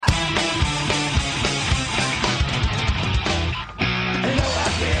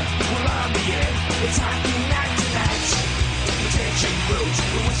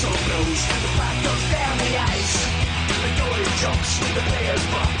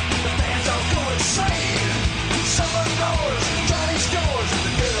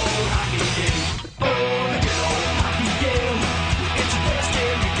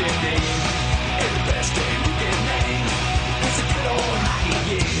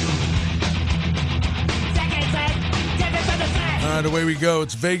right, away we go.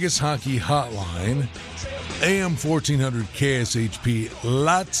 It's Vegas Hockey Hotline, AM 1400 KSHP.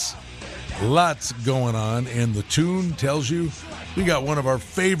 Lots going on, and the tune tells you we got one of our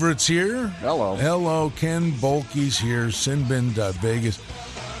favorites here. Hello, Ken Bolke's here, Sinbin.Vegas.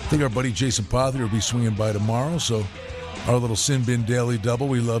 I think our buddy Jason Pothier will be swinging by tomorrow, so our little Sinbin Daily Double.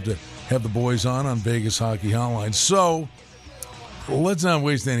 We love to have the boys on Vegas Hockey Hotline. So let's not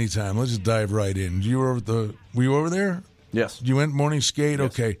waste any time. Let's just dive right in. Were you over there? Yes. You went morning skate?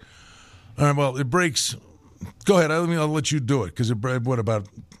 Yes. Okay. All right, well, it breaks. Go ahead. I'll let you do it because about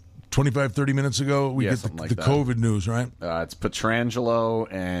 25, 30 minutes ago, we get the COVID news, right? It's Pietrangelo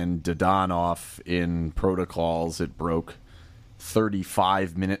and Dadonov in protocols. It broke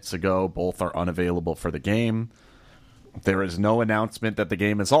 35 minutes ago. Both are unavailable for the game. There is no announcement that the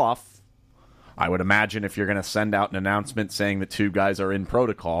game is off. I would imagine if you're going to send out an announcement saying the two guys are in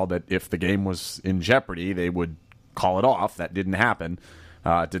protocol, that if the game was in jeopardy, they would call it off. That didn't happen.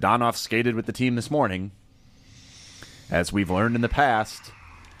 Dadonov skated with the team this morning. As we've learned in the past,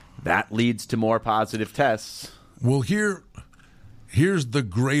 that leads to more positive tests. Well, here's the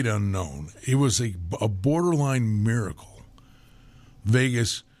great unknown. It was a borderline miracle.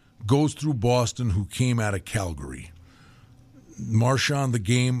 Vegas goes through Boston, who came out of Calgary. Marchand, the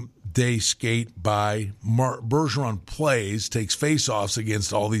game day skate by. Bergeron plays, takes face-offs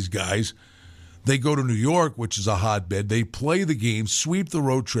against all these guys. They go to New York, which is a hotbed. They play the game, sweep the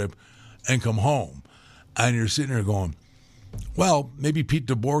road trip, and come home. And you're sitting there going, well, maybe Pete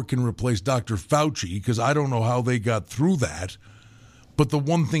DeBoer can replace Dr. Fauci, because I don't know how they got through that. But the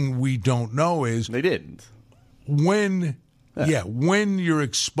one thing we don't know is they didn't. When you're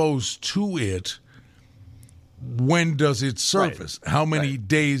exposed to it, when does it surface? Right. How many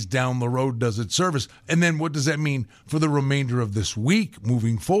days down the road does it surface? And then what does that mean for the remainder of this week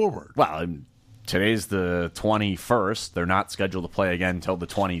moving forward? Well, today's the 21st. They're not scheduled to play again until the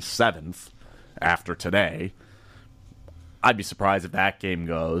 27th after today. I'd be surprised if that game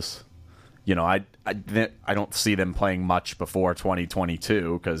goes. I don't see them playing much before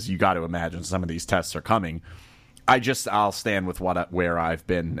 2022 because you got to imagine some of these tests are coming. I'll stand with where I've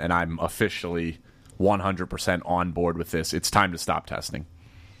been, and I'm officially 100% on board with this. It's time to stop testing.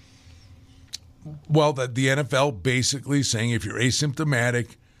 Well, the NFL basically saying if you're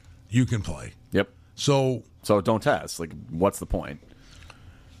asymptomatic, you can play. Yep. So don't test. What's the point?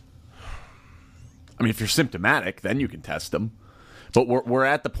 I mean, if you're symptomatic, then you can test them. But we're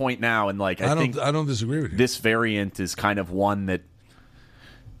at the point now, and I don't disagree with you. This variant is kind of one that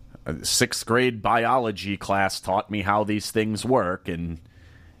sixth grade biology class taught me how these things work, and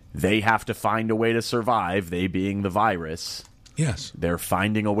they have to find a way to survive. They being the virus, yes, they're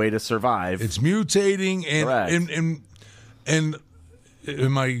finding a way to survive. It's mutating, and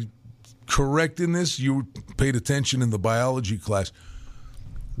am I correct in this? You paid attention in the biology class.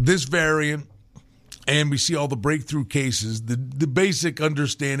 This variant. And we see all the breakthrough cases. The basic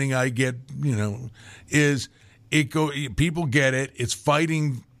understanding I get, is people get it. It's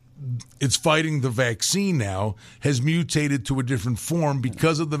fighting the vaccine now, has mutated to a different form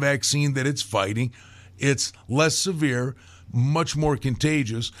because of the vaccine that it's fighting. It's less severe, much more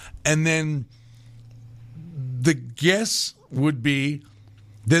contagious. And then the guess would be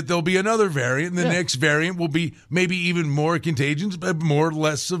that there'll be another variant, and the next variant will be maybe even more contagious, but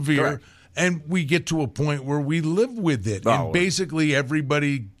less severe. Correct. And we get to a point where we live with it. And basically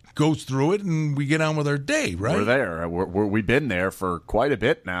everybody goes through it and we get on with our day, right? We're there. We've been there for quite a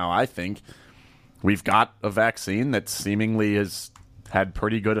bit now, I think. We've got a vaccine that seemingly has had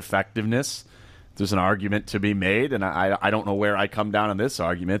pretty good effectiveness. There's an argument to be made, and I don't know where I come down on this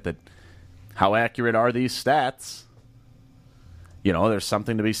argument, that how accurate are these stats? There's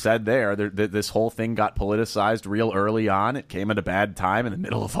something to be said there. This whole thing got politicized real early on. It came at a bad time in the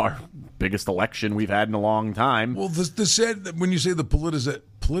middle of our biggest election we've had in a long time. Well, when you say the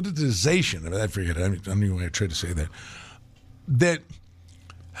politicization, I forget, I don't even want to try to say that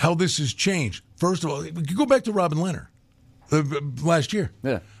how this has changed. First of all, we could go back to Robin Leonard last year.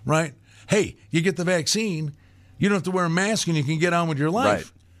 Yeah. Right? Hey, you get the vaccine, you don't have to wear a mask and you can get on with your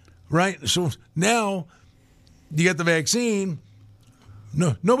life. Right? So now you get the vaccine.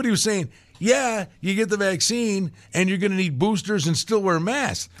 No, nobody was saying, yeah, you get the vaccine and you're going to need boosters and still wear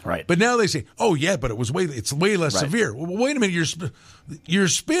masks. Right. But now they say, oh, yeah, but it's way less severe. Well, wait a minute, you're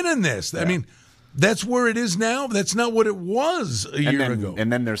spinning this. Yeah. I mean, that's where it is now. That's not what it was a year ago.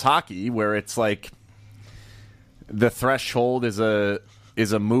 And then there's hockey, where it's like the threshold is a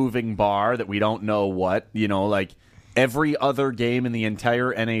moving bar that we don't know what. Every other game in the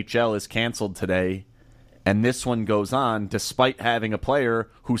entire NHL is canceled today. And this one goes on despite having a player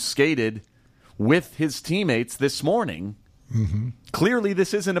who skated with his teammates this morning Mm-hmm. Clearly,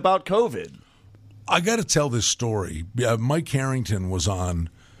 this isn't about COVID. I got to tell this story. Mike Harrington was on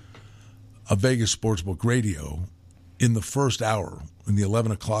a Vegas Sportsbook radio in the first hour, in the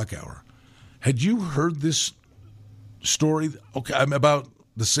 11 o'clock hour. Had you heard this story? Okay, about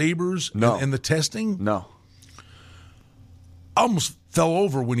the Sabres and the testing? No. I almost fell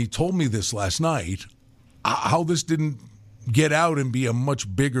over when he told me this last night, how this didn't get out and be a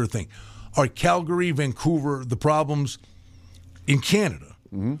much bigger thing. All right, Calgary, Vancouver, the problems in Canada.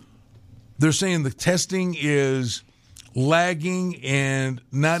 Mm-hmm. They're saying the testing is lagging and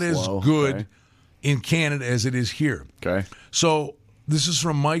not slow, as good in Canada as it is here. Okay. So this is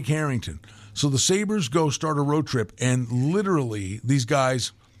from Mike Harrington. So the Sabres go start a road trip, and literally these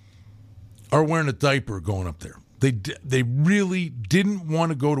guys are wearing a diaper going up there. They really didn't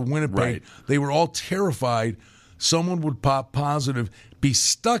want to go to Winnipeg. Right. They were all terrified someone would pop positive, be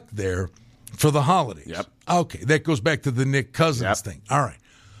stuck there for the holidays. Yep. Okay, that goes back to the Nick Cousins thing. All right.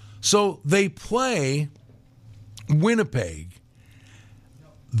 So they play Winnipeg.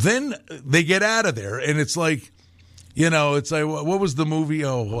 Then they get out of there, and it's like, it's like, what was the movie?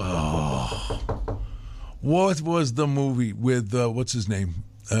 What was the movie with, what's his name?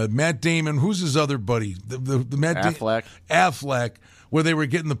 Matt Damon. Who's his other buddy? The Matt Affleck. Affleck, where they were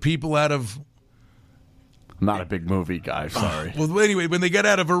getting the people out of... I'm not a big movie guy, sorry. Well, anyway, when they got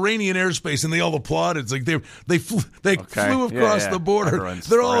out of Iranian airspace and they all applauded, it's like they flew across the border. Everyone's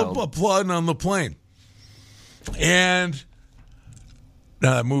They're thrilled. all applauding on the plane. And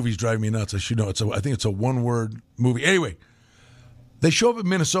that movie's driving me nuts. I should know. I think it's a one-word movie. Anyway, they show up in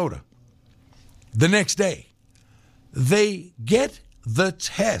Minnesota the next day. They get the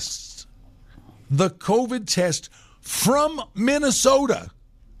tests, the COVID test from Minnesota,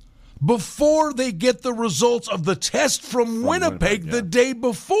 before they get the results of the test from Winnipeg the day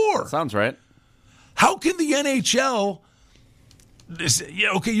before. Sounds right. How can the NHL...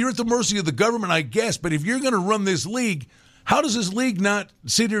 okay, you're at the mercy of the government, I guess, but if you're going to run this league, how does this league not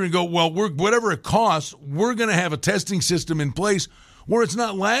sit here and go, well, whatever it costs, we're going to have a testing system in place where it's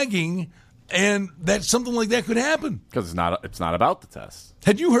not lagging, and that something like that could happen? Because it's not about the test.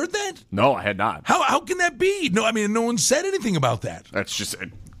 Had you heard that? No, I had not. How can that be? No, I mean, no one said anything about that. That's just...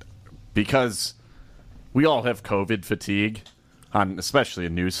 Because we all have COVID fatigue, especially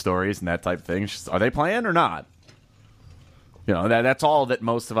in news stories and that type of thing. Are they playing or not? That's all that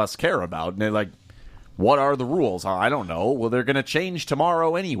most of us care about. And they're like, what are the rules? I don't know. Well, they're going to change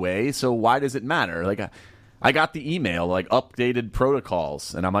tomorrow anyway, so why does it matter? Like, I got the email, like, updated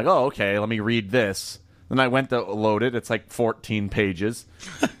protocols, and I'm like, oh, okay, let me read this. Then I went to load it. It's like 14 pages,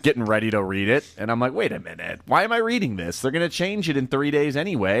 getting ready to read it. And I'm like, wait a minute. Why am I reading this? They're going to change it in 3 days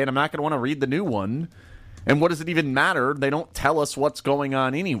anyway, and I'm not going to want to read the new one. And what does it even matter? They don't tell us what's going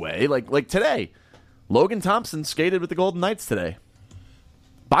on anyway. Like today, Logan Thompson skated with the Golden Knights today.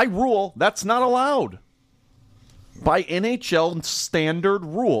 By rule, that's not allowed. By NHL standard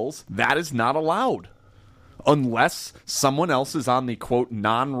rules, that is not allowed. Unless someone else is on the, quote,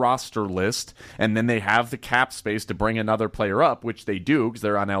 non-roster list, and then they have the cap space to bring another player up, which they do because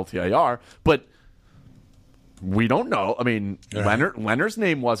they're on LTIR. But we don't know. I mean, Leonard's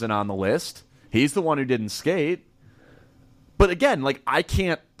name wasn't on the list. He's the one who didn't skate. But again, like, I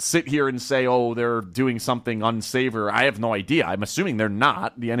can't sit here and say, oh, they're doing something unsavory. I have no idea. I'm assuming they're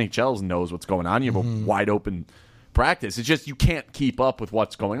not. The NHL knows what's going on. You have a wide open practice. It's just you can't keep up with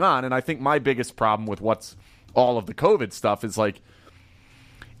what's going on. And I think my biggest problem with all of the COVID stuff is like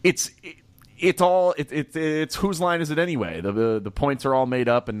it's whose line is it anyway? The points are all made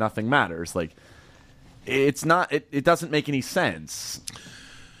up and nothing matters. Like it's not. It doesn't make any sense.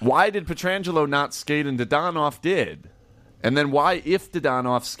 Why did Pietrangelo not skate and Dadonov did? And then why, if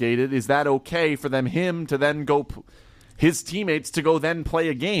Dadonov skated, is that okay for him to then go, his teammates to go then play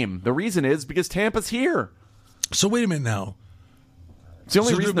a game? The reason is because Tampa's here. So wait a minute now. It's the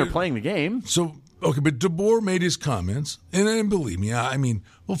only reason they're playing the game. So, okay, but DeBoer made his comments, and believe me, I mean,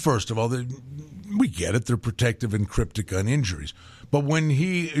 well, first of all, we get it. They're protective and cryptic on injuries. But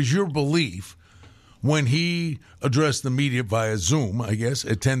is your belief, when he addressed the media via Zoom, I guess,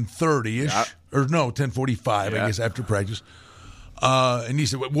 at 10:30-ish, or no, 10:45, I guess, after practice, and he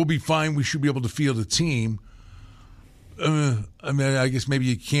said, we'll be fine, we should be able to field a team. I mean, I guess maybe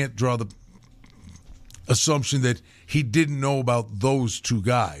you can't draw the assumption that he didn't know about those two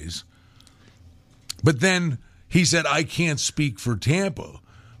guys. But then he said, I can't speak for Tampa.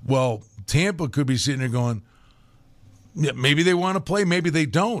 Well, Tampa could be sitting there going, yeah, maybe they want to play, maybe they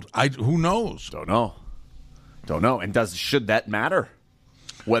don't. Who knows? Don't know. And should that matter?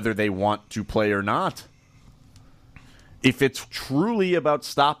 Whether they want to play or not? If it's truly about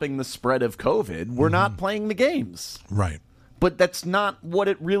stopping the spread of COVID, we're not playing the games. Right. but that's not what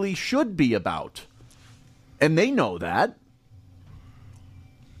it really should be about. And they know that.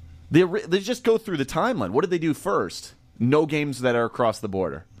 They just go through the timeline. What did they do first? No games that are across the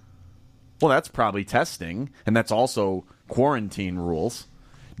border. Well, that's probably testing, and that's also quarantine rules,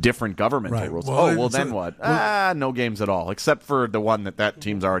 different governmental rules. Then what? No games at all, except for the one that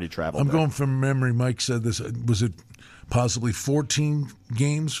team's already traveled. I'm going from memory. Mike said this. Was it possibly 14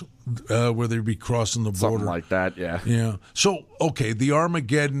 games where they'd be crossing the border? Something like that, yeah. Yeah. So, okay, the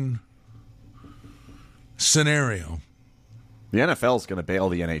Armageddon scenario. The NFL is going to bail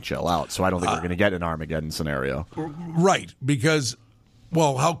the NHL out, so I don't think we're going to get an Armageddon scenario. Right, because,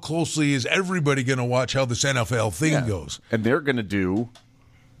 well, how closely is everybody going to watch how this NFL thing goes? And they're going to do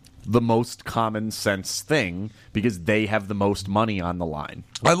the most common sense thing because they have the most money on the line.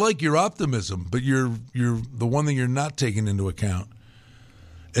 I like your optimism, but you're the one thing you're not taking into account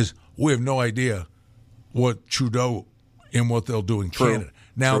is we have no idea what Trudeau and what they'll do in Canada.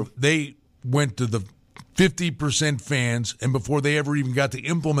 Now, they went to the 50% fans, and before they ever even got to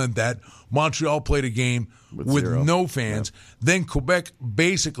implement that, Montreal played a game with no fans. Yep. Then Quebec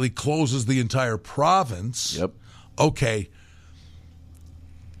basically closes the entire province. Yep. Okay.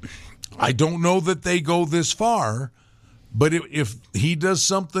 I don't know that they go this far, but if he does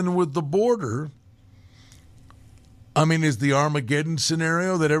something with the border, I mean, is the Armageddon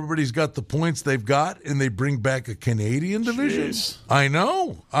scenario that everybody's got the points they've got and they bring back a Canadian division? Jeez. I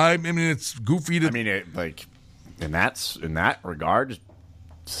know. I mean, it's goofy to. I mean, in that regard,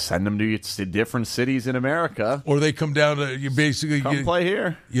 send them to different cities in America, or they come down to you. Basically, play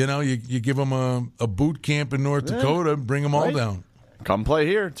here. You know, you give them a boot camp in North Dakota, bring them all down. Come play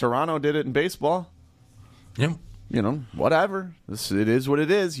here. Toronto did it in baseball. Yeah. You know, whatever. It is what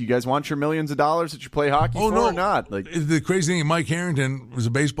it is. You guys want your millions of dollars that you play hockey for or not? The crazy thing, Mike Harrington was a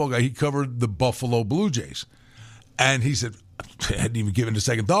baseball guy. He covered the Buffalo Blue Jays. And he said, I hadn't even given it a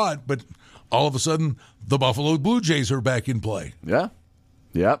second thought, but all of a sudden, the Buffalo Blue Jays are back in play. Yeah.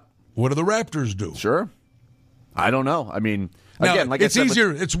 Yep. What do the Raptors do? Sure. I don't know. I mean, now, again, like it's I said,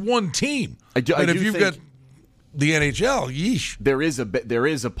 easier. It's one team. But if you've got the NHL, yeesh. There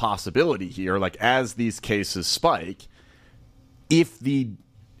is a possibility here, like as these cases spike, if the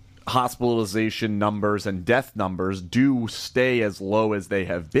hospitalization numbers and death numbers do stay as low as they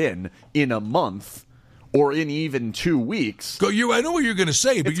have been in a month or in even 2 weeks. I know what you're going to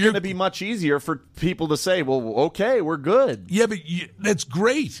say, but it's going to be much easier for people to say, well, okay, we're good. Yeah, but that's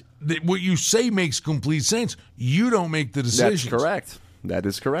great. What you say makes complete sense. You don't make the decisions. That's correct. That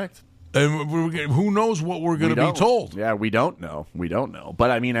is correct. And who knows what we're going to be told? Yeah, we don't know. But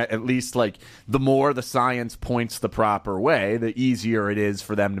I mean, at least like the more the science points the proper way, the easier it is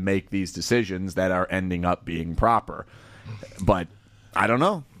for them to make these decisions that are ending up being proper. But I don't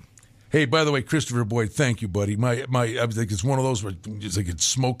know. Hey, by the way, Christopher Boyd, thank you, buddy. I was like, it's one of those where it's like it's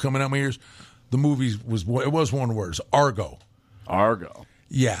smoke coming out my ears. The movie was one word, Argo. Argo.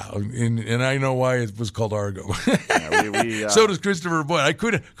 Yeah, and I know why it was called Argo. Yeah, so does Christopher Boyd. I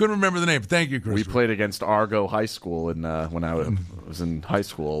couldn't remember the name. Thank you, Christopher. We played against Argo High School when I was in high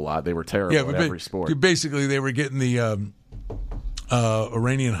school a lot. They were terrible at every sport. Basically, they were getting the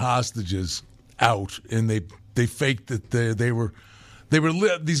Iranian hostages out, and they faked that they were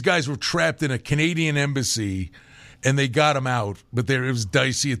these guys were trapped in a Canadian embassy. And they got them out, but it was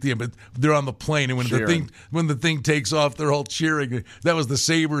dicey at the end. But they're on the plane, and when the thing takes off, they're all cheering. That was the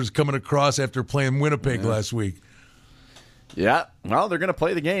Sabres coming across after playing Winnipeg last week. Yeah, well, they're going to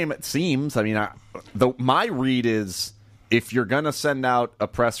play the game. It seems. I mean, my read is if you're going to send out a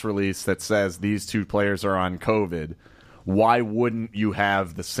press release that says these two players are on COVID, why wouldn't you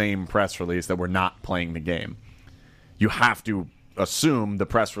have the same press release that we're not playing the game? You have to assume the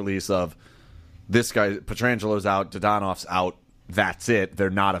press release of this guy, Petrangelo's out, Dodanov's out, that's it, they're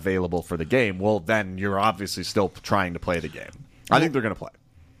not available for the game. Well, then you're obviously still trying to play the game. I think they're going to play.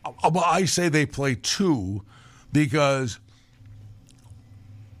 Well, I say they play two because,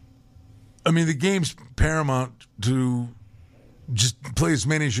 I mean, the game's paramount to just play as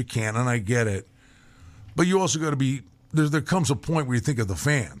many as you can, and I get it. But you also got to be, there comes a point where you think of the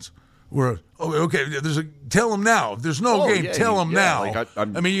fans. Where, okay, tell them now. If there's no game, tell them now. Like I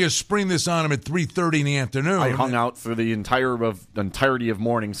mean, you spring this on them at 3:30 in the afternoon. I hung out for the entirety of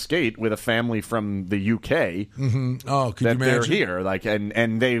morning skate with a family from the UK. Mm-hmm. Oh, could you imagine? They're here, like,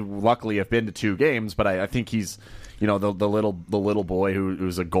 and they luckily have been to 2 games. But I think he's, the little boy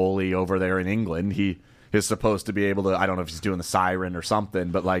who's a goalie over there in England. He is supposed to be able to. I don't know if he's doing the siren or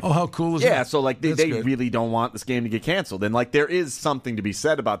something, but like, oh, how cool is that? Yeah, so like they really don't want this game to get canceled, and like there is something to be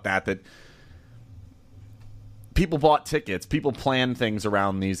said about that. That people bought tickets, people plan things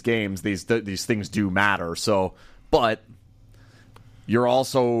around these games. These things do matter. So, but You're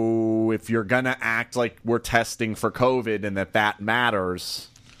also, if you're going to act like we're testing for COVID and that matters,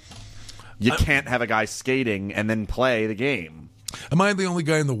 you can't have a guy skating and then play the game. Am I the only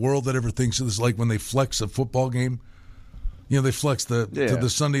guy in the world that ever thinks of this, like when they flex a football game? You know, they flex to the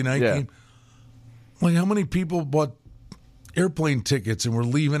Sunday night game. Like, how many people bought airplane tickets and were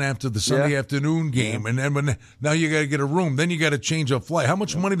leaving after the Sunday afternoon game, and then now you got to get a room, then you got to change a flight. How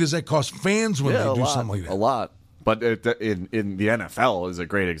much money does that cost fans when they do something like that? A lot. But in the NFL is a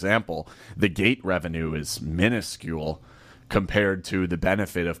great example. The gate revenue is minuscule compared to the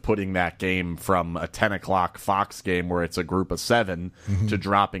benefit of putting that game from a 10 o'clock Fox game where it's a group of 7 to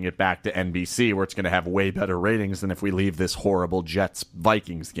dropping it back to NBC where it's going to have way better ratings than if we leave this horrible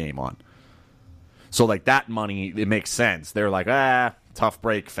Jets-Vikings game on. So, like, that money, it makes sense. They're like, tough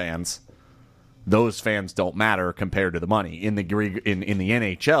break, fans. Those fans don't matter compared to the money. In the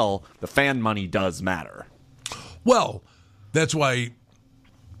NHL, the fan money does matter. Well, that's why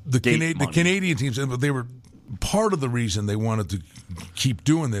the Canadian teams, they were part of the reason they wanted to keep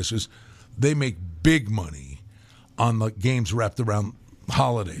doing this is they make big money on the games wrapped around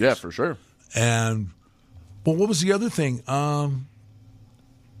holidays. Yeah, for sure. And, well, what was the other thing? Was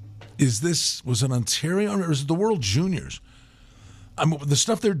it Ontario or is it the World Juniors? The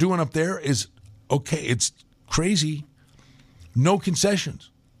stuff they're doing up there is okay. It's crazy. No concessions.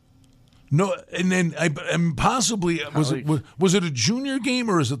 No, and then possibly was it a junior game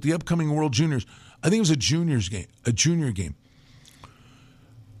or is it the upcoming World Juniors? I think it was a junior game.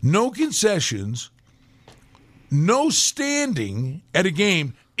 No concessions. No standing at a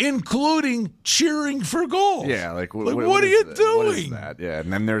game, including cheering for goals. Yeah, like what are you doing? What is that? Yeah,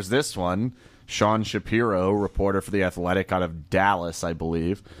 and then there's this one, Sean Shapiro, reporter for The Athletic out of Dallas, I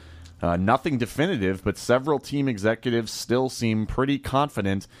believe. Nothing definitive, but several team executives still seem pretty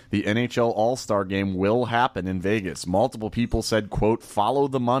confident the NHL All-Star Game will happen in Vegas. Multiple people said, quote, follow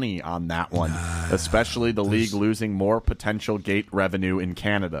the money on that one, especially the league losing more potential gate revenue in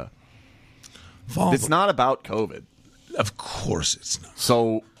Canada. It's not about COVID. Of course it's not.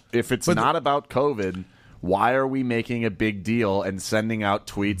 So if it's not about COVID, why are we making a big deal and sending out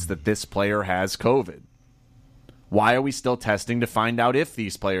tweets that this player has COVID? Why are we still testing to find out if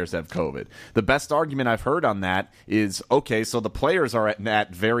these players have COVID? The best argument I've heard on that is, okay, so the players are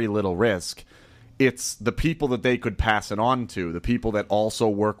at very little risk. It's the people that they could pass it on to, the people that also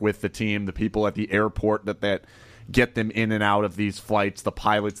work with the team, the people at the airport that get them in and out of these flights, the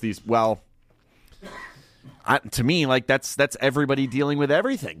pilots, to me, like that's everybody dealing with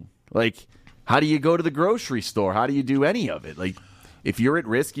everything. Like, how do you go to the grocery store? How do you do any of it? Like, if you're at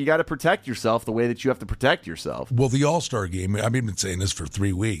risk, you got to protect yourself the way that you have to protect yourself. Well, the All-Star Game, I've been saying this for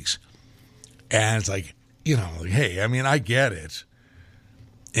 3 weeks, and it's like, hey, I mean, I get it,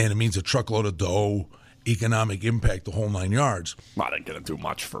 and it means a truckload of dough, economic impact, the whole 9 yards. Not going to do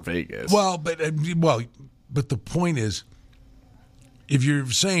much for Vegas. Well, but the point is, if you're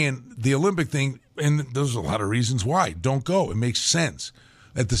saying the Olympic thing, and there's a lot of reasons why, don't go. It makes sense.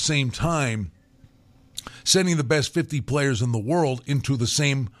 At the same time, sending the best 50 players in the world into the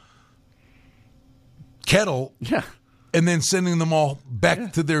same kettle and then sending them all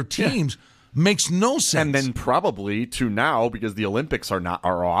back to their teams makes no sense. And then probably to now, because the Olympics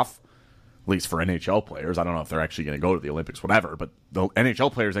are off, at least for NHL players. I don't know if they're actually going to go to the Olympics, whatever, but the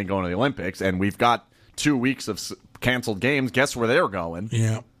NHL players ain't going to the Olympics, and we've got 2 weeks of canceled games. Guess where they're going?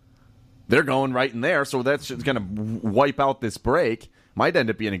 Yeah. They're going right in there, so that's just going to wipe out this break. Might end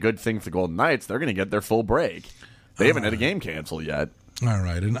up being a good thing for the Golden Knights. They're going to get their full break. They haven't had a game canceled yet. All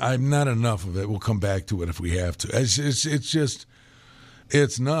right, and I'm not enough of it. We'll come back to it if we have to.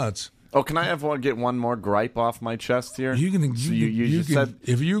 It's nuts. Oh, can I get one more gripe off my chest here? You said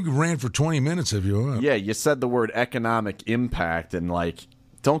if you ran for 20 minutes, if you want. Yeah, you said the word economic impact, and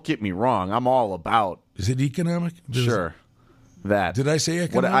don't get me wrong, I'm all about. Is it economic? Sure, that. Did I say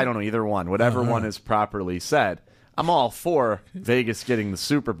economic? I don't know either one. Whatever one is properly said. I'm all for Vegas getting the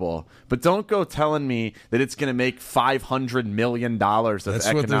Super Bowl, but don't go telling me that it's going to make $500 million of That's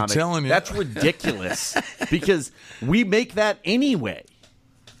economic. What they're telling you. That's ridiculous because we make that anyway,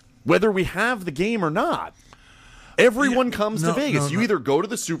 whether we have the game or not. Everyone comes to Vegas. You either go to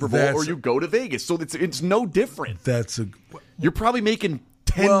the Super Bowl or you go to Vegas, so it's no different. You're probably making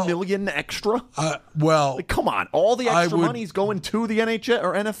 $10 million extra. Come on, all the extra money's going to the NHL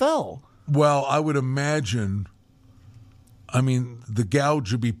or NFL. Well, I would imagine. I mean, the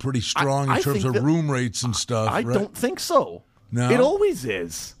gouge would be pretty strong in terms of room rates and stuff. I don't think so. No? It always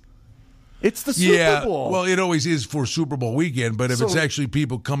is. It's the Super Bowl. Well, it always is for Super Bowl weekend, but if it's actually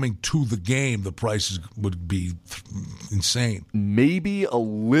people coming to the game, the prices would be insane. Maybe a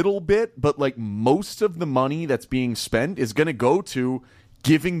little bit, but like most of the money that's being spent is going to go to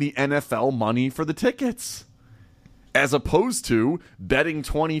giving the NFL money for the tickets, as opposed to betting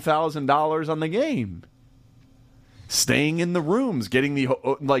 $20,000 on the game, staying in the rooms, getting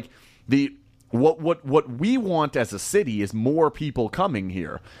what we want as a city is more people coming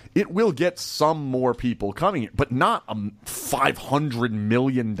here. It will get some more people coming, but not $500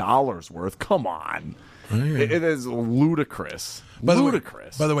 million worth. Come on. It is ludicrous. By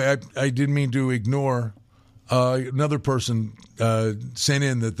the way, I didn't mean to ignore another person sent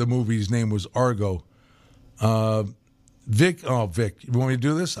in that the movie's name was Argo. Vic. You want me to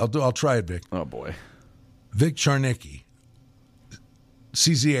do this? I'll try it, Vic. Oh boy. Vic Charnecki.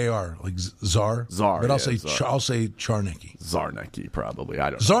 CZAR, like Czar. Czar. But I'll say Charnecki. Zarnecki, probably. I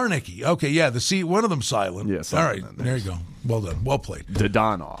don't know. Zarnecki. Okay, yeah. One of them silent. Yes. All right. There you go. Well done. Well played.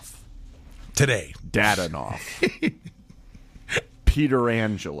 Dodonov. Today. Dadanov. Peter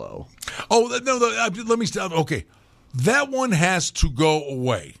Angelo. Oh, no, let me stop. Okay. That one has to go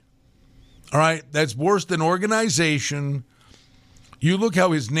away. All right? That's worse than organization. You look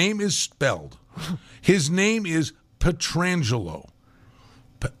how his name is spelled. His name is Pietrangelo.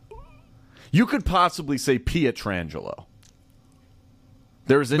 You could possibly say Pietrangelo.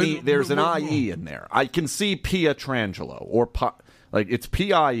 There's an IE in there. I can see Pietrangelo or it's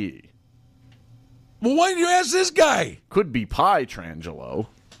PIE. Well, why did you ask this guy? Could be Pietrangelo,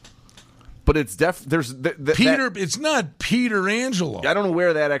 but it's Peter. It's not Peter Angelo. I don't know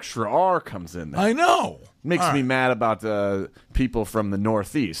where that extra R comes in there. I know. Makes me mad about people from the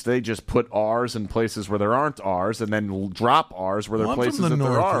Northeast. They just put R's in places where there aren't R's and then drop R's where there are places that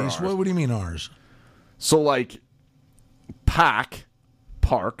there are R's. What do you mean R's? So, like, Park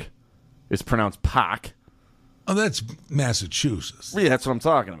is pronounced Pack. Oh, that's Massachusetts. Yeah, that's what I'm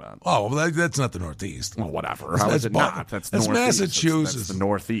talking about. Oh, well, that's not the Northeast. Well, whatever. How is it not? That's Massachusetts. That's the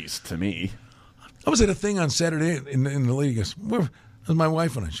Northeast to me. I was at a thing on Saturday, and the lady goes, "Where?" My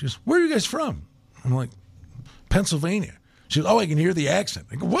wife and I. She goes, "Where are you guys from?" I'm like, "Pennsylvania." She goes, "Oh, I can hear the accent."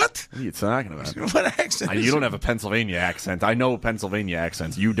 I go, "What? What are you talking about? What accent?" You don't have a Pennsylvania accent. I know Pennsylvania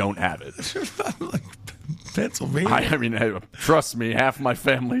accents. You don't have it. Like, Pennsylvania. I mean, trust me, half my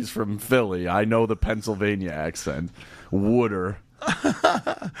family's from Philly. I know the Pennsylvania accent. Wooder.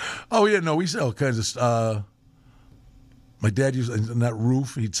 Oh, yeah, no, we say all kinds of stuff. My dad used, not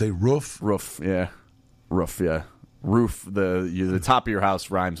roof, he'd say roof. Roof, yeah. Roof, yeah. Roof, the top of your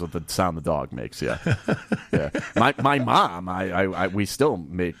house rhymes with the sound the dog makes, yeah. Yeah. My mom, we still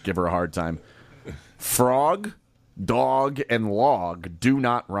give her a hard time. Frog, dog, and log do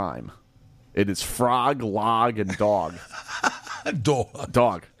not rhyme. It is frog, log, and dog.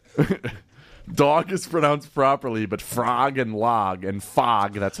 Dog. Dog is pronounced properly, but frog and log and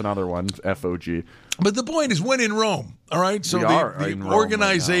fog, that's another one, F-O-G. But the point is, when in Rome, all right? So the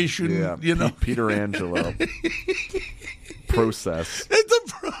organization, right you know. Peter Angelo. Process. It's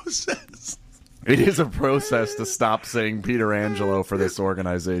a process. It is a process to stop saying Peter Angelo for this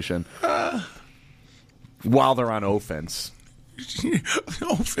organization while they're on offense.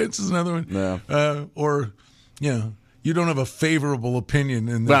 Offense is another one. Yeah. Or, you don't have a favorable opinion.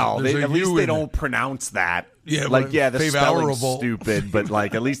 At least they don't pronounce that. Yeah, the spelling's stupid, but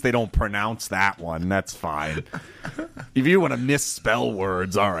at least they don't pronounce that one. That's fine. If you want to misspell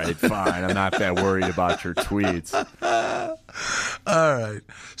words, all right, fine. I'm not that worried about your tweets. All right.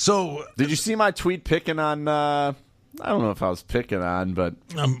 So, did you see my tweet picking on? I don't know if I was picking on, but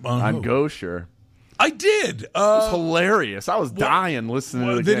on Gosher. I did. It was hilarious. I was dying listening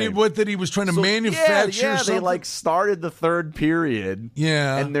to the game. That he was trying to manufacture something? They started the third period.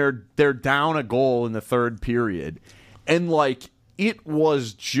 Yeah. And they're down a goal in the third period. And it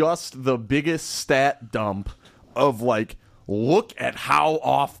was just the biggest stat dump of look at how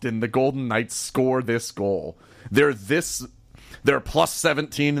often the Golden Knights score this goal. They're plus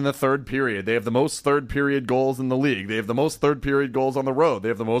 17 in the third period. They have the most third period goals in the league. They have the most third period goals on the road. They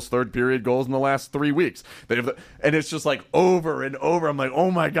have the most third period goals in the last 3 weeks. And it's just over and over. I'm like, oh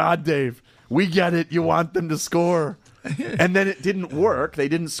my God, Dave, we get it. You want them to score. And then it didn't work. They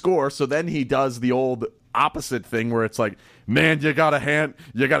didn't score. So then he does the old opposite thing where it's like, man, you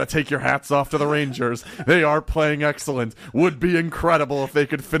gotta take your hats off to the Rangers. They are playing excellent. Would be incredible if they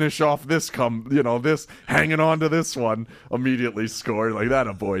could finish off this this hanging on to this one. Immediately score like that,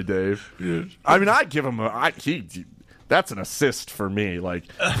 a boy, Dave. Yeah. I mean, I give him that's an assist for me.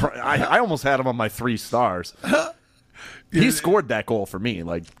 I almost had him on my 3 stars. He scored that goal for me.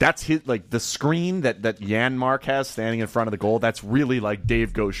 Like, that's his, like, the screen that Janmark has standing in front of the goal, that's really like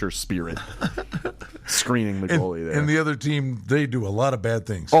Dave Gosher's spirit. Screening the goalie there. And the other team, they do a lot of bad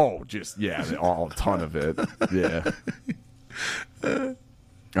things. Oh, just, yeah, a ton of it. Yeah.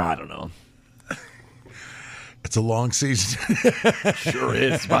 I don't know. It's a long season. Sure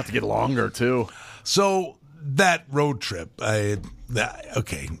is. It's about to get longer, too. So, that road trip,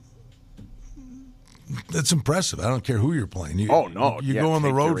 okay. That's impressive. I don't care who you're playing. You go on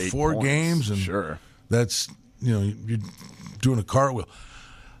the road 4 games, and sure, that's, you're doing a cartwheel.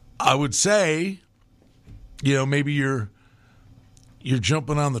 I would say, maybe you're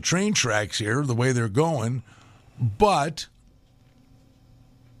jumping on the train tracks here, the way they're going, but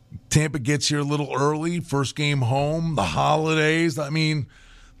Tampa gets here a little early, first game home, the holidays. I mean,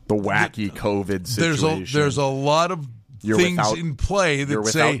 the wacky COVID situation. There's a lot of things in play that you're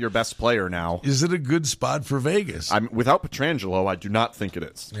without your best player now. Is it a good spot for Vegas? Without Pietrangelo, I do not think it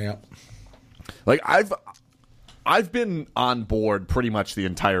is. Yeah. Like, I've been on board pretty much the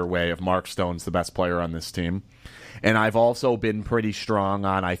entire way of Mark Stone's the best player on this team. And I've also been pretty strong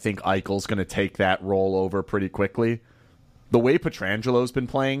on, I think Eichel's going to take that role over pretty quickly. The way Pietrangelo's been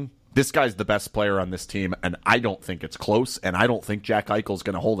playing, this guy's the best player on this team, and I don't think it's close, and I don't think Jack Eichel's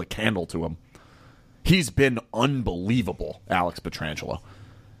going to hold a candle to him. He's been unbelievable, Alex Pietrangelo.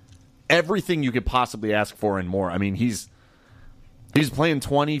 Everything you could possibly ask for and more. I mean, he's playing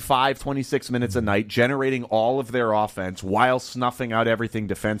 25, 26 minutes a night, generating all of their offense while snuffing out everything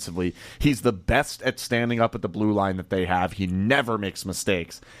defensively. He's the best at standing up at the blue line that they have. He never makes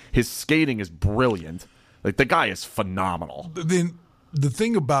mistakes. His skating is brilliant. Like, the guy is phenomenal. Then the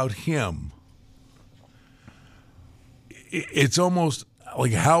thing about him, it's almost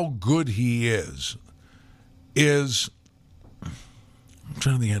like how good he is I'm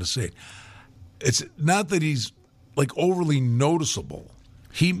trying to think how to say it. It's not that he's like overly noticeable.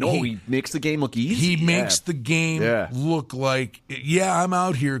 He makes the game look easy. He makes the game look like, I'm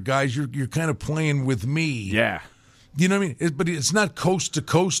out here, guys. You're kind of playing with me. Yeah. You know what I mean? But it's not coast to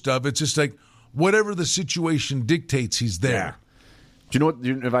coast stuff. It's just like whatever the situation dictates, he's there. Yeah. Do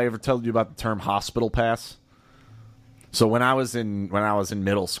you know have I ever told you about the term hospital pass? So when I was in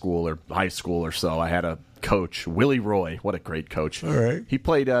middle school or high school or so, I had a coach, Willie Roy. What a great coach! All right, he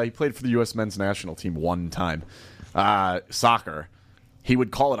played for the U.S. men's national team one time, soccer. He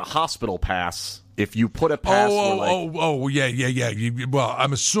would call it a hospital pass if you put a pass. Yeah. Well,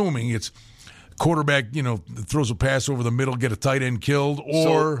 I'm assuming it's quarterback. Throws a pass over the middle, get a tight end killed,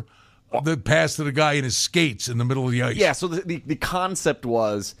 or the pass to the guy in his skates in the middle of the ice. Yeah. So the concept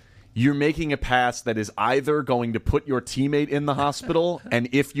was, you're making a pass that is either going to put your teammate in the hospital, and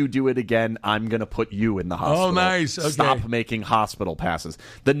if you do it again, I'm going to put you in the hospital. Oh, nice. Okay. Stop making hospital passes.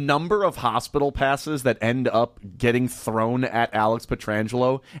 The number of hospital passes that end up getting thrown at Alex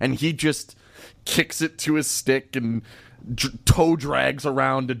Pietrangelo, and he just kicks it to his stick and toe drags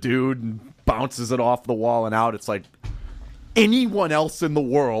around a dude and bounces it off the wall and out. It's like, anyone else in the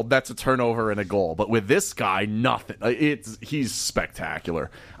world, that's a turnover and a goal. But with this guy, nothing. He's spectacular.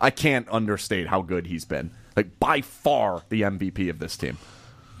 I can't understate how good he's been. Like, by far the MVP of this team.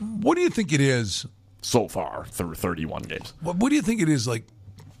 What do you think it is? So far, through 31 games. What do you think it is like?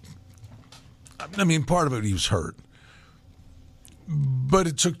 I mean, part of it, he was hurt. But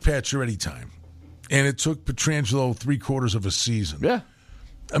it took Pacioretty time. And it took Pietrangelo 3/4 of a season. Yeah.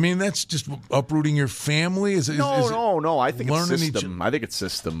 I mean, that's just uprooting your family? No. I think it's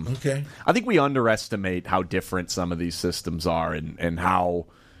system. Okay. I think we underestimate how different some of these systems are and how...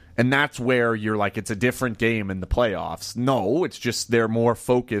 And that's where you're like, it's a different game in the playoffs. No, it's just they're more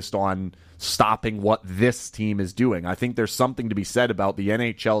focused on stopping what this team is doing. I think there's something to be said about the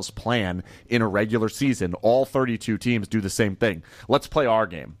NHL's plan in a regular season. All 32 teams do the same thing. Let's play our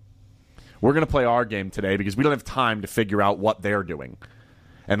game. We're going to play our game today because we don't have time to figure out what they're doing.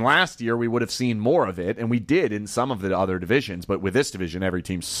 And last year, we would have seen more of it, and we did in some of the other divisions. But with this division, every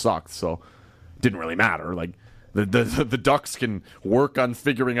team sucked, so it didn't really matter. Like, the Ducks can work on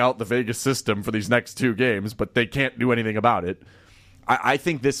figuring out the Vegas system for these next 2 games, but they can't do anything about it. I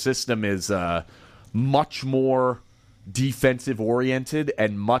think this system is much more defensive-oriented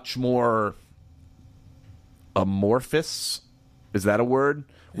and much more amorphous. Is that a word?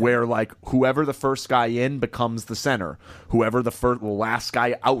 Where, like, whoever the first guy in becomes the center. Whoever the last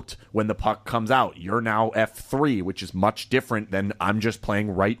guy out when the puck comes out. You're now F3, which is much different than I'm just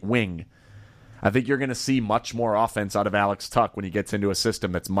playing right wing. I think you're going to see much more offense out of Alex Tuch when he gets into a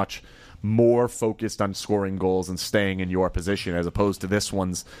system that's much more focused on scoring goals and staying in your position, as opposed to this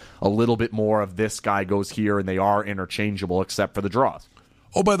one's a little bit more of this guy goes here and they are interchangeable except for the draws.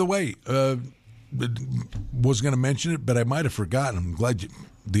 Oh, by the way, was going to mention it, but I might have forgotten. I'm glad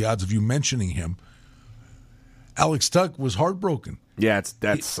the odds of you mentioning him. Alex Tuch was heartbroken. Yeah,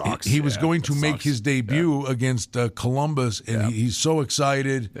 that sucks. He was going to make his debut against Columbus, and he's so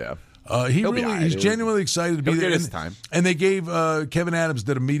excited. Yeah. He's genuinely excited to be there. This time. And they gave Kevin Adams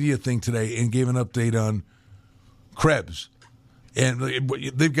did a media thing today and gave an update on Krebs. And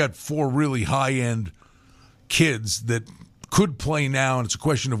they've got 4 really high-end kids that could play now, and it's a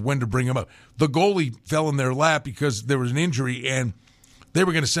question of when to bring them up. The goalie fell in their lap because there was an injury, and they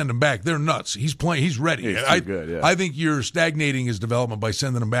were going to send him back. They're nuts. He's playing. He's ready. He's too good, yeah. I think you're stagnating his development by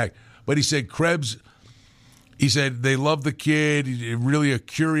sending him back. But he said Krebs, he said they love the kid. He's really a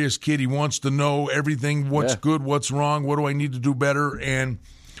curious kid. He wants to know everything, what's good, what's wrong, what do I need to do better. And,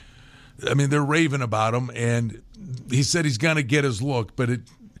 I mean, they're raving about him. And he said he's going to get his look. But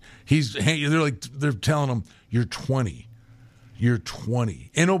they're telling him, you're 20. You're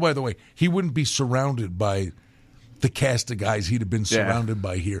 20. And, oh, by the way, he wouldn't be surrounded by the cast of guys he'd have been surrounded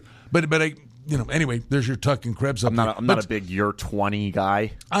by here. But anyway, there's your Tuch and Krebs. I'm not a big you're 20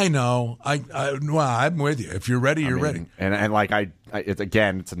 guy. I know. I'm with you. If you're ready, you're ready. And like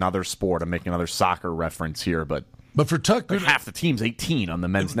it's another sport. I'm making another soccer reference here, but for Tuch, half the team's 18 on the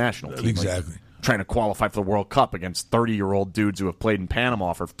men's national team. Exactly. Trying to qualify for the World Cup against 30-year-old dudes who have played in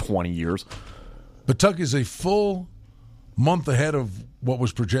Panama for 20 years. But Tuch is a full month ahead of what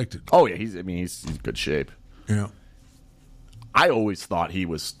was projected. Oh yeah, he's in good shape. Yeah. I always thought he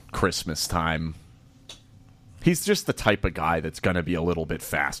was Christmas time. He's just the type of guy that's going to be a little bit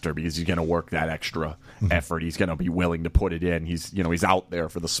faster because he's going to work that extra effort. He's going to be willing to put it in. He's he's out there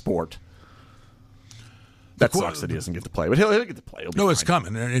for the sport. That sucks that he doesn't get to play, but he'll get to play. No, it's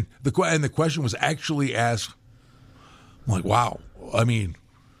coming. And the question was actually asked. I'm like, wow. I mean,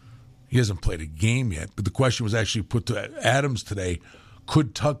 he hasn't played a game yet, but the question was actually put to Adams today.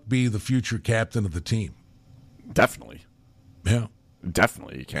 Could Tuch be the future captain of the team? Definitely. Yeah.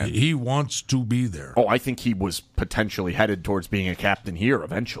 Definitely he can. He wants to be there. Oh, I think he was potentially headed towards being a captain here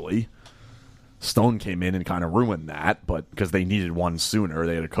eventually. Stone came in and kind of ruined that, but because they needed one sooner.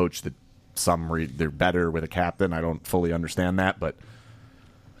 They had a coach that they're better with a captain. I don't fully understand that, but...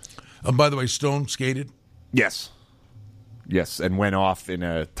 by the way, Stone skated? Yes, and went off in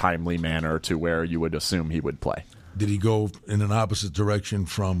a timely manner to where you would assume he would play. Did he go in an opposite direction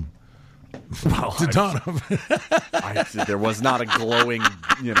from... There was not a glowing,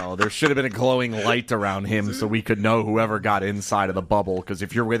 there should have been a glowing light around him so we could know whoever got inside of the bubble. Because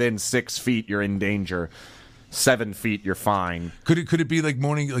if you're within 6 feet, you're in danger. 7 feet, you're fine. Could it be like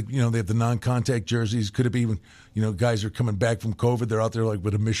morning, they have the non-contact jerseys? Could it be when guys are coming back from COVID? They're out there like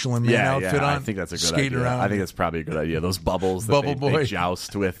with a Michelin Man outfit on. I think that's a good skating idea. Around. I think that's probably a good idea. Those bubbles that Bubble they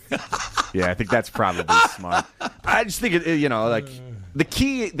joust with. Yeah, I think that's probably smart. I just think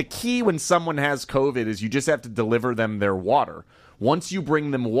the key when someone has COVID is you just have to deliver them their water. Once you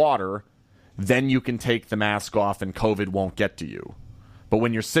bring them water, then you can take the mask off and COVID won't get to you. But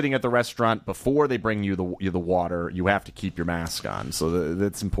when you're sitting at the restaurant before they bring you the water, you have to keep your mask on. So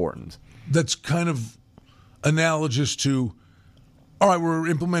that's important. That's kind of analogous to, all right, we're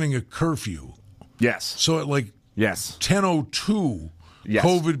implementing a curfew. Yes. So at 10:02,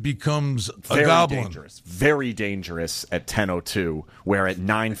 COVID becomes a goblin. Very dangerous at 10:02, where at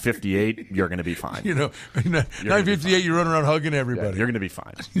 9:58, you're going to be fine. 9:58, you're running around hugging everybody. Yeah, you're going to be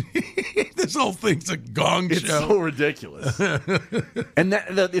fine. This whole thing's a gong show. It's so ridiculous. And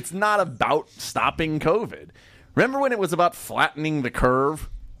it's not about stopping COVID. Remember when it was about flattening the curve?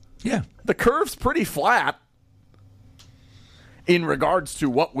 Yeah. The curve's pretty flat in regards to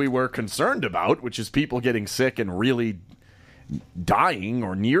what we were concerned about, which is people getting sick and really dying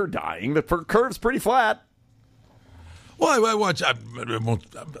or near dying. The curve's pretty flat. Well, I watch.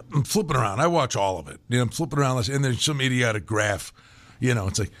 I'm flipping around. I watch all of it. I'm flipping around, and there's some idiotic graph.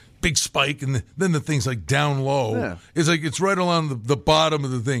 It's like big spike, and then the thing's like down low. Yeah. It's like it's right along the bottom of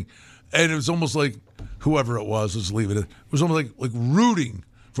the thing, and it was almost like whoever it was. Let's leave it. It was almost like rooting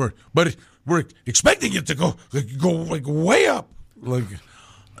for it, but we're expecting it to go like way up.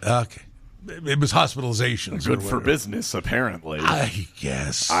 Okay. It was hospitalizations. Good for business, apparently. I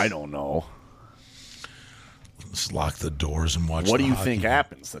guess. I don't know. Let's lock the doors and watch. What do you think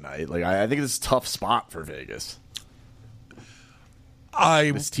happens tonight? I think it's a tough spot for Vegas.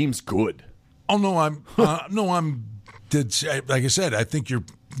 This team's good. Oh no, I'm like I said, I think you're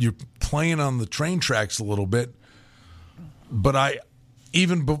playing on the train tracks a little bit. But I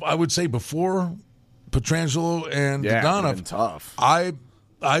would say before Pietrangelo and Dadonov, tough.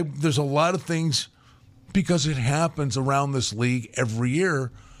 There's a lot of things, because it happens around this league every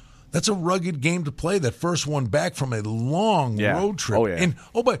year, That's a rugged game to play. That first one back from a long road trip. Oh, yeah. And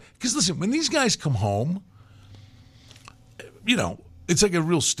but because listen, when these guys come home, it's like a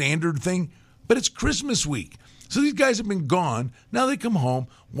real standard thing. But it's Christmas week, so these guys have been gone. Now they come home,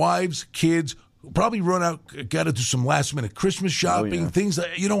 wives, kids, probably run out, got to do some last minute Christmas shopping, things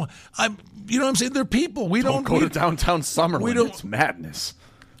that I'm saying. They're people. We don't go to downtown Summerlin. It's madness.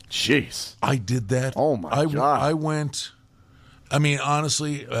 Jeez, I did that. Oh my God, I went. I mean,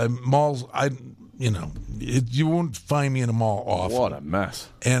 honestly, malls. You won't find me in a mall often. What a mess.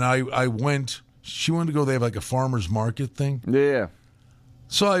 And I went. She wanted to go. They have like a farmer's market thing. Yeah.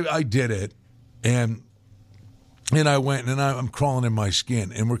 So I did it, and I went, and I'm crawling in my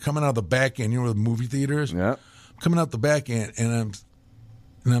skin. And we're coming out the back end. You know where the movie theater is? Yeah. I'm coming out the back end, and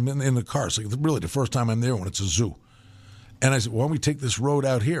I'm in the car. It's like really the first time I'm there when it's a zoo. And I said, why don't we take this road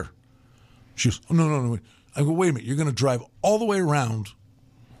out here? She goes, oh, no. I go, wait a minute. You're going to drive all the way around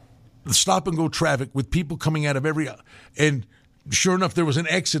the stop-and-go traffic with people coming out of every – and sure enough, there was an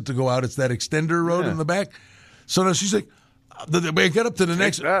exit to go out. It's that extender road in the back. So now she's like – we got up to the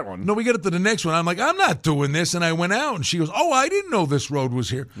next that one. No, we got up to the next one. I'm like, I'm not doing this. And I went out, and she goes, oh, I didn't know this road was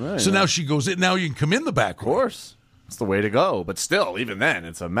here. Right, so now she goes, now you can come in the back. Of course. It's the way to go. But still, even then,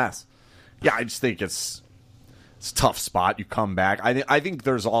 it's a mess. Yeah, I just think it's a tough spot. You come back. I think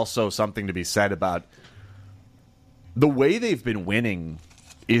there's also something to be said about the way they've been winning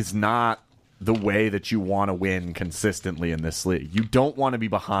is not the way that you want to win consistently in this league. You don't want to be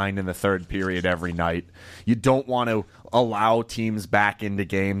behind in the third period every night. You don't want to allow teams back into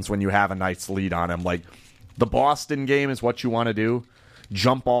games when you have a nice lead on them. Like the Boston game is what you want to do.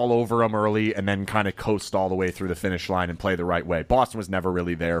 Jump all over them early and then kind of coast all the way through the finish line and play the right way. Boston was never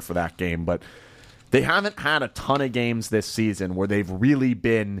really there for that game, but they haven't had a ton of games this season where they've really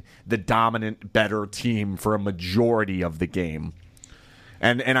been the dominant, better team for a majority of the game.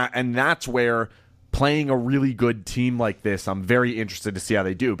 And that's where playing a really good team like this, I'm very interested to see how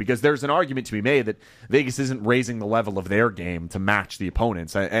they do, because there's an argument to be made that Vegas isn't raising the level of their game to match the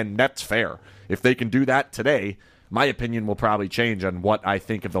opponents, and that's fair. If they can do that today, my opinion will probably change on what I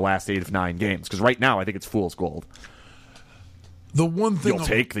think of the last 8 of 9 games, because right now I think it's fool's gold. The one thing you'll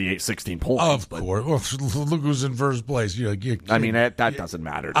take the 16 points. Of course. Well, look who's in first place. I mean, that doesn't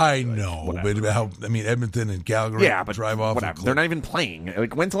matter. I know, but Edmonton and Calgary drive off. Whatever. They're not even playing.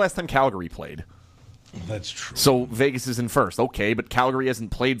 Like, when's the last time Calgary played? That's true. So Vegas is in first. Okay, but Calgary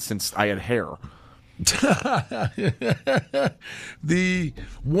hasn't played since I had hair. The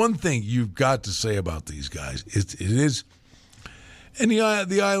one thing you've got to say about these guys, it is. And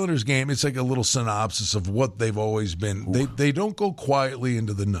the Islanders game, it's like a little synopsis of what they've always been. They don't go quietly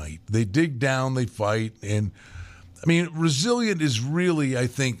into the night. They dig down, they fight. And, I mean, resilient is really, I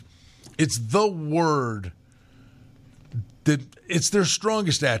think, it's the word that it's their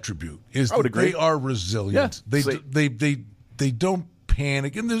strongest attribute. Is that they are resilient. Yeah. They don't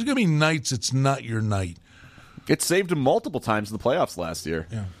panic. And there's going to be nights it's not your night. It saved them multiple times in the playoffs last year.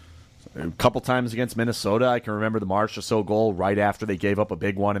 Yeah. A couple times against Minnesota. I can remember the Marchessault goal right after they gave up a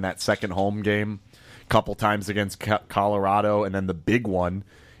big one in that second home game. A couple times against Colorado. And then the big one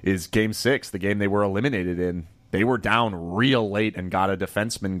is Game 6, the game they were eliminated in. They were down real late and got a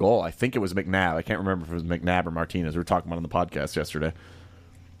defenseman goal. I think it was McNabb. I can't remember if it was McNabb or Martinez. We were talking about it on the podcast yesterday.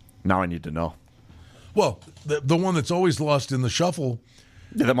 Now I need to know. Well, the one that's always lost in the shuffle.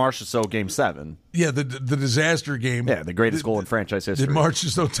 The Marchessault Game 7. Yeah, the disaster game. Yeah, the greatest goal in franchise history. The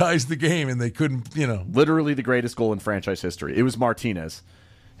Marchessault ties the game, and they couldn't, Literally the greatest goal in franchise history. It was Martinez.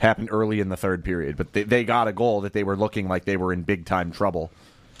 Happened early in the third period. But they got a goal that they were looking like they were in big-time trouble.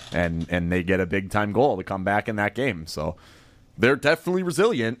 And they get a big-time goal to come back in that game. So they're definitely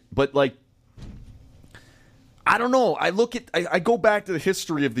resilient. But, I don't know. I go back to the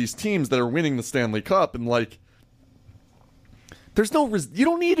history of these teams that are winning the Stanley Cup, and, there's no you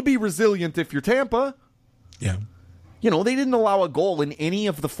don't need to be resilient if you're Tampa. Yeah. They didn't allow a goal in any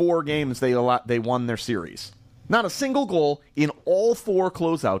of the 4 games they won their series. Not a single goal in all 4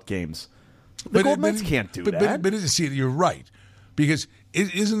 closeout games. The Golden Knights can't do that. But see, you're right. Because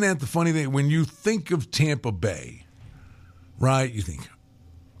isn't that the funny thing? When you think of Tampa Bay, right, you think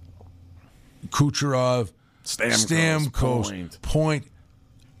Kucherov, Stamkos, Point,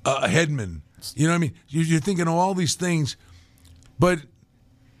 Hedman. You know what I mean? You're thinking of all these things. But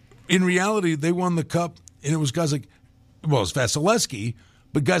in reality, they won the Cup, and it was guys like, it's Vasilevsky,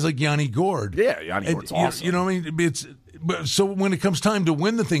 but guys like Yanni Gourde. Yeah, Yanni Gourde's awesome. You know what I mean? So when it comes time to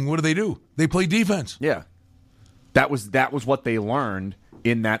win the thing, what do? They play defense. Yeah. That was what they learned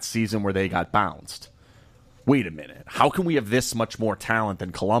in that season where they got bounced. wait a minute, how can we have this much more talent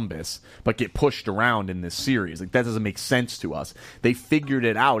than Columbus but get pushed around in this series? Like, that doesn't make sense to us. They figured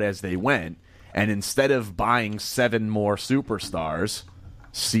it out as they went, and instead of buying 7 more superstars,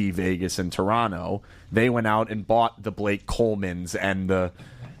 see Vegas and Toronto, they went out and bought the Blake Colemans and the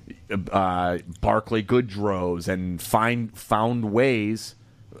Barclay Goodrows and found ways.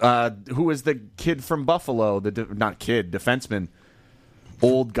 Who is the kid from Buffalo? Defenseman,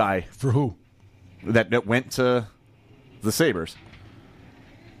 old guy. For who? That went to the Sabres.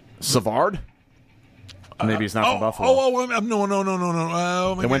 Savard? Maybe he's not from Buffalo.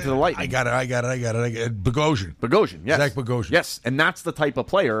 No. They went to the Lightning. I got it. Bogosian, yes. Zach Bogosian. Yes, and that's the type of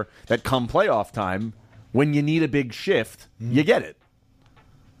player that come playoff time, when you need a big shift, you get it.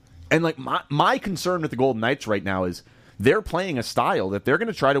 And like my concern with the Golden Knights right now is they're playing a style that they're going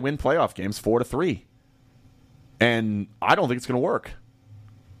to try to win playoff games 4-3. And I don't think it's going to work.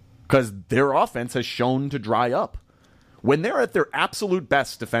 Because their offense has shown to dry up. When they're at their absolute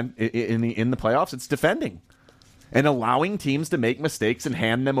best in the playoffs, it's defending and allowing teams to make mistakes and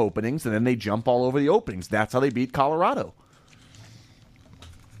hand them openings, and then they jump all over the openings. That's how they beat Colorado.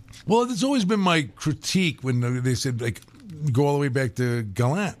 Well, it's always been my critique when they said, like, go all the way back to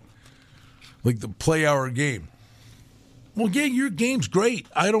Gallant, like the play our game. Well, yeah, your game's great.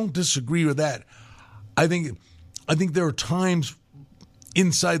 I don't disagree with that. I think there are times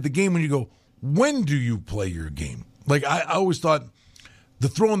inside the game when you go, when do you play your game? Like, I always thought the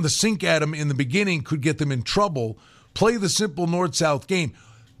throwing the sink at them in the beginning could get them in trouble. Play the simple north-south game.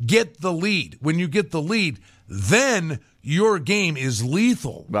 Get the lead. When you get the lead, then your game is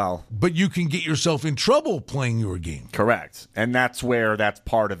lethal. Well, but you can get yourself in trouble playing your game. Correct. And that's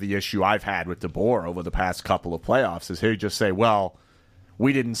part of the issue I've had with DeBoer over the past couple of playoffs is he'll just say, well,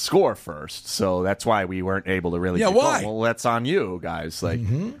 we didn't score first, so that's why we weren't able to really get why? Going. Well, that's on you guys. Like,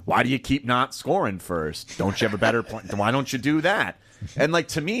 why do you keep not scoring first? Don't you have a better plan? Why don't you do that? And, like,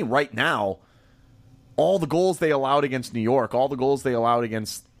 to me, right now, all the goals they allowed against New York, all the goals they allowed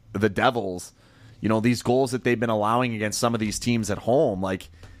against the Devils, you know, these goals that they've been allowing against some of these teams at home, like,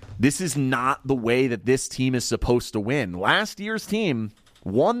 this is not the way that this team is supposed to win. Last year's team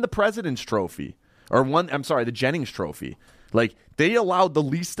won the President's Trophy, the Jennings Trophy. Like, they allowed the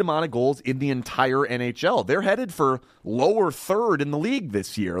least amount of goals in the entire NHL. They're headed for lower third in the league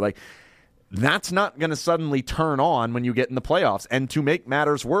this year. Like, that's not going to suddenly turn on when you get in the playoffs. And to make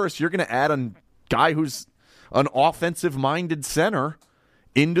matters worse, you're going to add a guy who's an offensive-minded center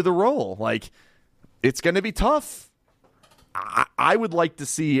into the role. Like, it's going to be tough. I would like to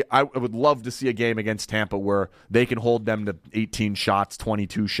see, I would love to see a game against Tampa where they can hold them to 18 shots,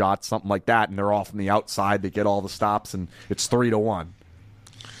 22 shots, something like that, and they're off on the outside. They get all the stops, and it's 3-1.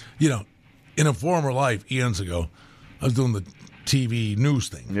 You know, in a former life, eons ago, I was doing the TV news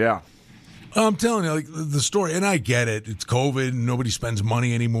thing. Yeah. I'm telling you, like, the story, and I get it. It's COVID, and nobody spends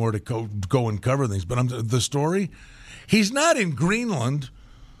money anymore to go and cover things. But the story, he's not in Greenland.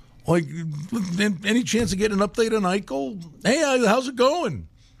 Like, any chance of getting an update on Eichel? Hey, how's it going?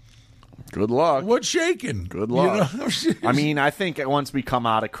 Good luck. What's shaking? Good luck. You know? I mean, I think once we come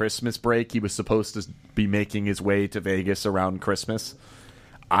out of Christmas break, he was supposed to be making his way to Vegas around Christmas.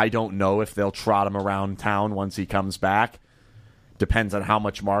 I don't know if they'll trot him around town once he comes back. Depends on how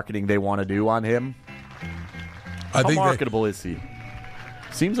much marketing they want to do on him. How marketable is he?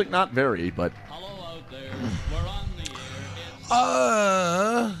 Seems like not very, but... Hello out there. We're on the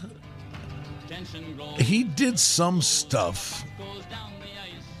air. He did some stuff.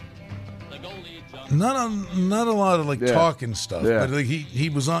 Not a lot of talking stuff, but like he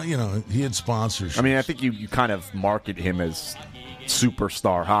was on. You know, he had sponsors. I mean, I think you kind of market him as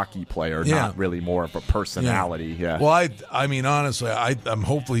superstar hockey player, not really more of a personality. Yeah. Well, I mean, honestly, I'm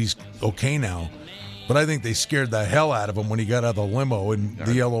hopefully he's okay now. But I think they scared the hell out of him when he got out of the limo and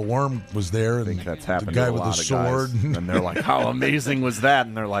the yellow worm was there. And I think that's happened the guy to a with lot the of sword. Guys. And they're like, how amazing was that?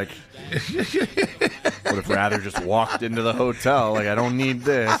 And they're like, would have rather just walked into the hotel. Like, I don't need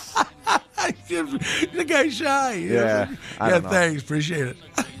this. The guy's shy. Yeah. Thanks. Appreciate it.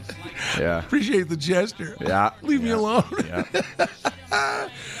 Yeah. Appreciate the gesture. Yeah. Leave me alone. Yeah.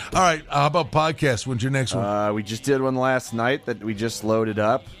 All right. How about podcast? When's your next one? We just did one last night that we just loaded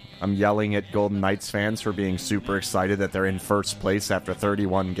up. I'm yelling at Golden Knights fans for being super excited that they're in first place after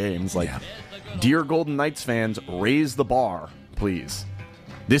 31 games. Like, dear Golden Knights fans, raise the bar, please.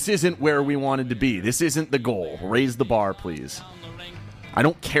 This isn't where we wanted to be. This isn't the goal. Raise the bar, please. I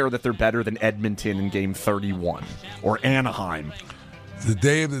don't care that they're better than Edmonton in game 31 or Anaheim. The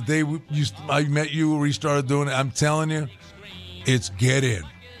day I met you where we started doing it, I'm telling you, it's get in.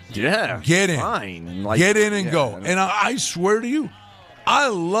 Yeah. Get in. Fine. Get in and go. And I swear to you, I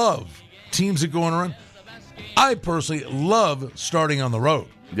love teams that go on a run. I personally love starting on the road.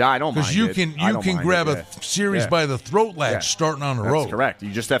 Yeah, I don't mind because you it. can grab a series by the throat latch starting on the road. That's correct.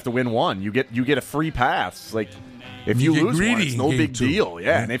 You just have to win one. You get a free pass. Like if You you get lose greedy one, it's in no game big 2. deal.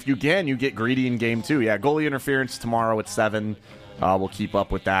 Yeah, Right. and if you get greedy in game 2. Yeah, goalie interference tomorrow at 7. We'll keep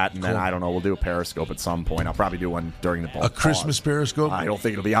up with that, and then I don't know. We'll do a Periscope at some point. I'll probably do one during the ball. A Christmas Periscope? I don't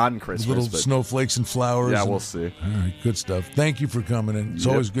think it'll be on Christmas. Little but snowflakes and flowers. Yeah, and- we'll see. All right, good stuff. Thank you for coming in. It's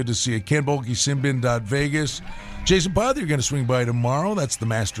always good to see you. Ken Bolke, Sinbin.Vegas. Jason Pother, you're going to swing by tomorrow. That's the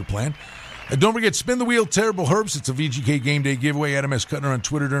master plan. And don't forget, Spin the Wheel, Terrible Herbs. It's a VGK Game Day giveaway. Adam S. Kuttner on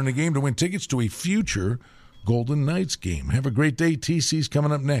Twitter during the game to win tickets to a future Golden Knights game. Have a great day. TC's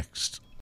coming up next.